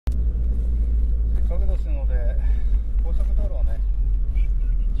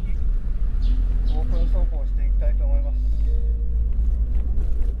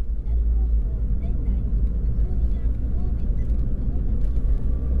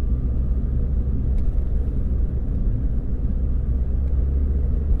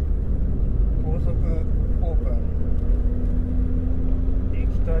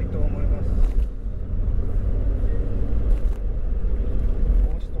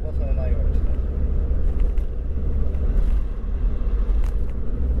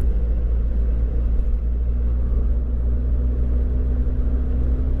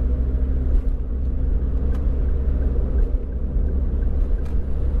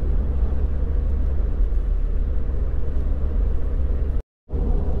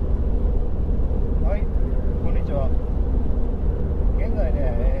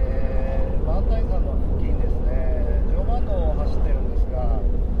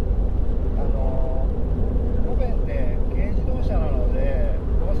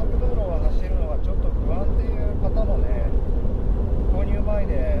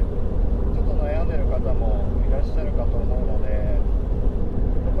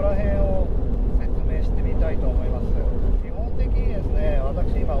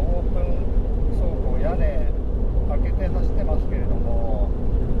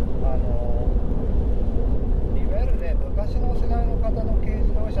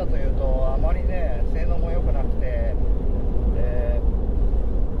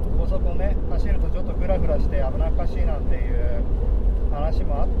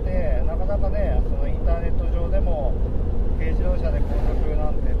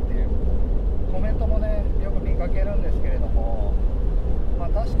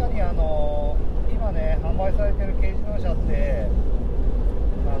売されている軽自動車って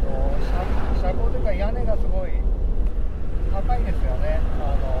車高というか屋根がすごい高いですよね。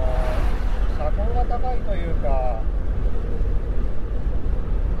車高が高いというか、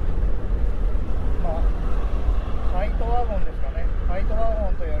ファイトワゴンですかね。ファイトワ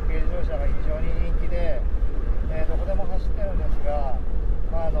ゴンという軽自動車が非常に人気で、どこでも走ってるんですが、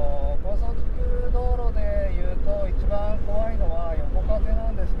高速道路でいうと一番怖いのは横風な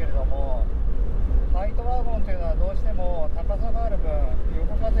んですけれども、ファイトワゴンというのはどうしても高さがある分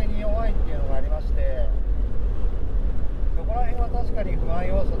横風に弱いっていうのがありまして、そこら辺は確かに不安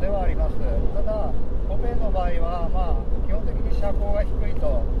要素ではあります。ただコペンの場合は、基本的に車高が低い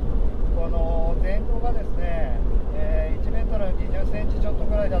と、この前方がですね、1メートル20センチちょっと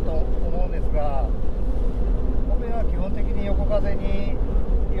ぐらいだと思うんですが、コペンは基本的に横風に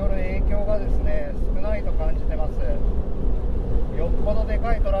よる影響がですね少ないと感じてます。よっぽどで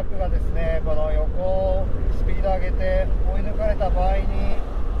かいトラックがですねこの横をスピード上げて追い抜かれた場合に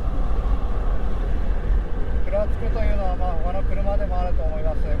ふらつくというのは他の車でもあると思い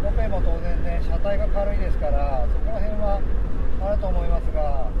ます。コペンも当然ね車体が軽いですから、そこら辺はあると思います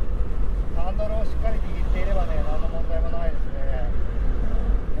が、ハンドルをしっかり握っていればね何の問題もないですね。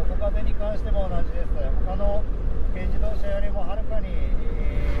横風に関しても同じです。他の軽自動車よりもはるかに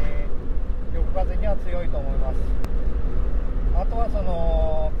横風には強いと思います。あとはそ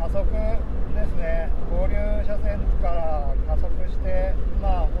の加速ですね。合流車線から加速して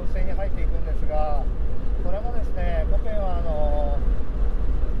本線に入っていくんですが、それもですねコペンは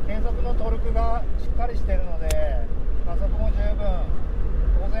継続のトルクがしっかりしているので加速も十分、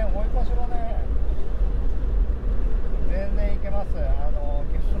当然追い越しもね全然いけます。基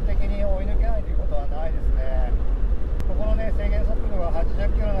本的に追い抜けないということはないですね。ここのね制限速度が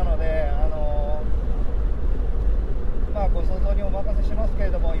80キロなので、ご想像にお任せしますけれ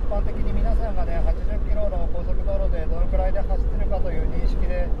ども、一般的に皆さんがね80キロの高速道路でどのくらいで走ってるかという認識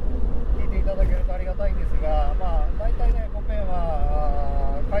で聞いていただけるとありがたいんですが、大体ねコペン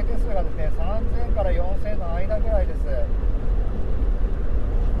は回転数がですね3000から4000の間ぐらいです。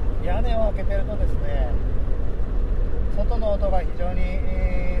屋根を開けてるとですね外の音が非常に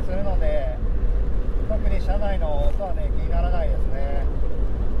するので、特に車内の音はね気にならないですね。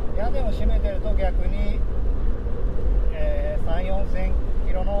屋根を閉めてると逆に、3、4000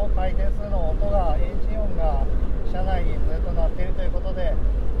キロの回転数の音が、エンジン音が車内にずっと鳴っているということで、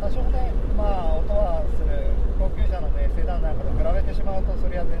多少ね音はする。高級車のねセダンなんかと比べてしまうとそ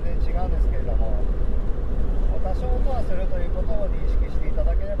れは全然違うんですけれども、多少音はするということを認識していた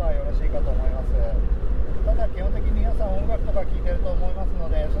だければよろしいかと思います。ただ基本的に皆さん音楽とか聴いてると思いますの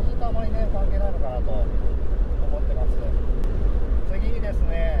で、そうするとあまりね関係ないのかなと思ってます。次にです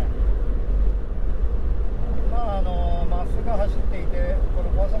ね、まっすぐ走っていてこの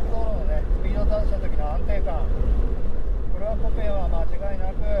高速道路のねスピード出した時の安定感、これはコペンは間違いな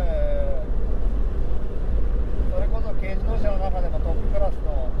くそれこそ軽自動車の中でもトップクラス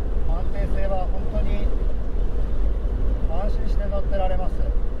の安定性は本当に安心して乗ってられます。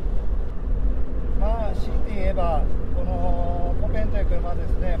強いて言えばこのコペンという車はで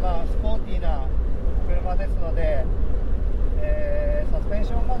すね、スポーティーな車ですので、サスペン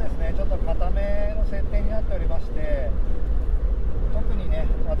ションがですねちょっと硬めの設定になっておりまして、特にね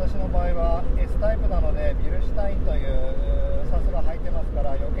私の場合は S タイプなのでビルシュタインというサスが入ってますか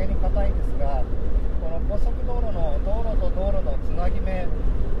ら余計に硬いんですが、この高速道路の道路と道路のつなぎ目、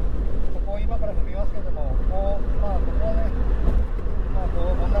ここを今から踏みますけれども、ここはね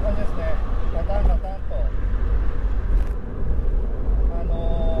こんな感じですね。ガタンガタンと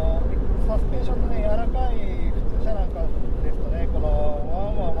サスペンションのね柔らかい普通車なんかですとねこの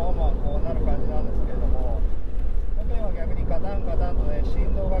ワンワンワンワンこうなる感じなんですけれども、コペンは逆にガタンガタンとね振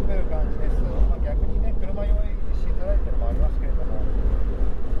動が来る感じです。逆にね車用意しづらいっていうのもありますけれども、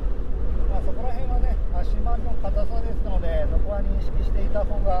そこら辺はね足回りの硬さですので、そこは認識していた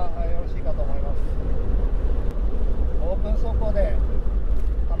方がよろしいかと思います。オープン走行で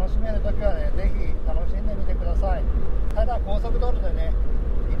楽しめるときはねぜひ楽しんでみてください。ただ高速道路でね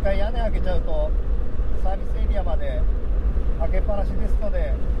一回屋根開けちゃうとサービスエリアまで開けっぱなしですの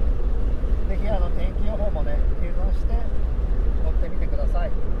で、ぜひ天気予報もね計算して乗ってみてくださ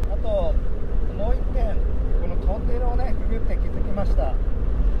い。あともう一点、このトンネルをねくぐって気づきました。オ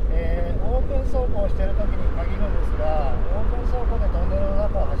ープン走行しているときに限るんですが、オープン走行でトンネルの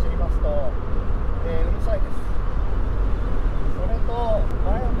中を走りますと、うるさいです。それと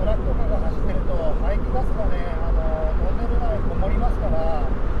前のトラックとかが走ってると排気ガスがねトンネル内にこもりますから、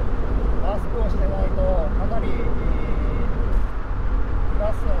マスクをしてないとかなり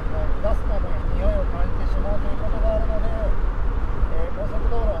ガスのね匂いを感じてしまうということがあるので、高速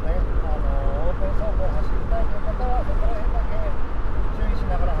道路をねオープン走行を走る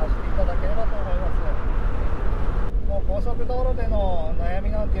速道路での悩み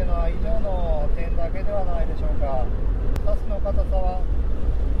なんていうのは以上の点だけではないでしょうか。サスの硬さは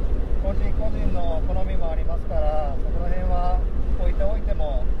個人個人の好みもありますから、そこら辺は置いておいて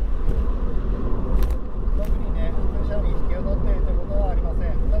も特にね普通車に引きを取っているということはありませ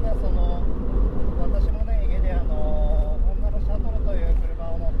ん。ただ私もね家でホンダのシャトルという車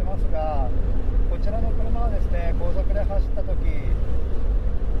を乗ってますが、こちらの車はですね高速で走った時、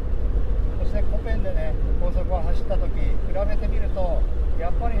そしてコペンでね高速を走った時比べてみると、や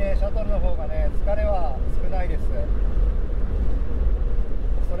っぱりねシャトルの方がね疲れは少ないです。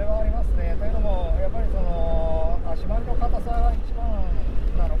それはありますね。というのもやっぱり足回りの硬さが一番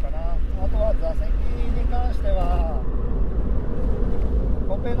なのかな。あとは座席に関しては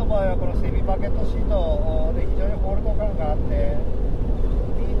コペンの場合はこのセミバケットシートで非常にホールド感があって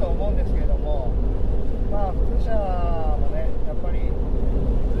いいと思うんですけれども、まあ普通車もねやっぱり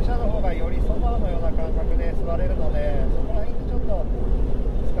普通車の方がよりソファーのような感覚で座れるので、そこら辺でちょっと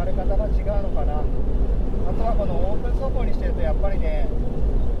疲れ方が違うのかな。あとはこのオープン走行にしてるとやっぱりね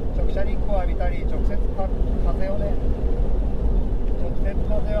直射日光を浴びたり直接風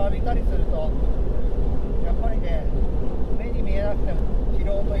を浴びたりするとやっぱりね目に見えなくても疲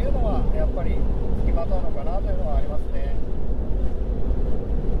労というのはやっぱりつきまとうのかなというのはありますね。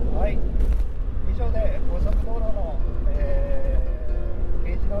はい、以上で高速道路の、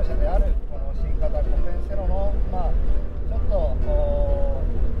軽自動車であるこの新型コペンセロのちょっと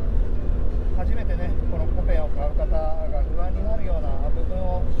初めてねこのコペンを買う方が不安になるような部分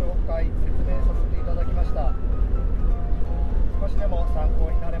を紹介説明させていただきました。少しでも参考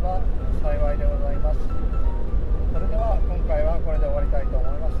になれば幸いでございます。それでは今回はこれで終わりたいと思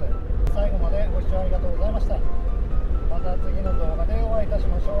います。最後までご視聴ありがとうございました。また次の動画でお会いいたし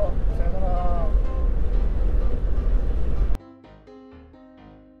ましょう。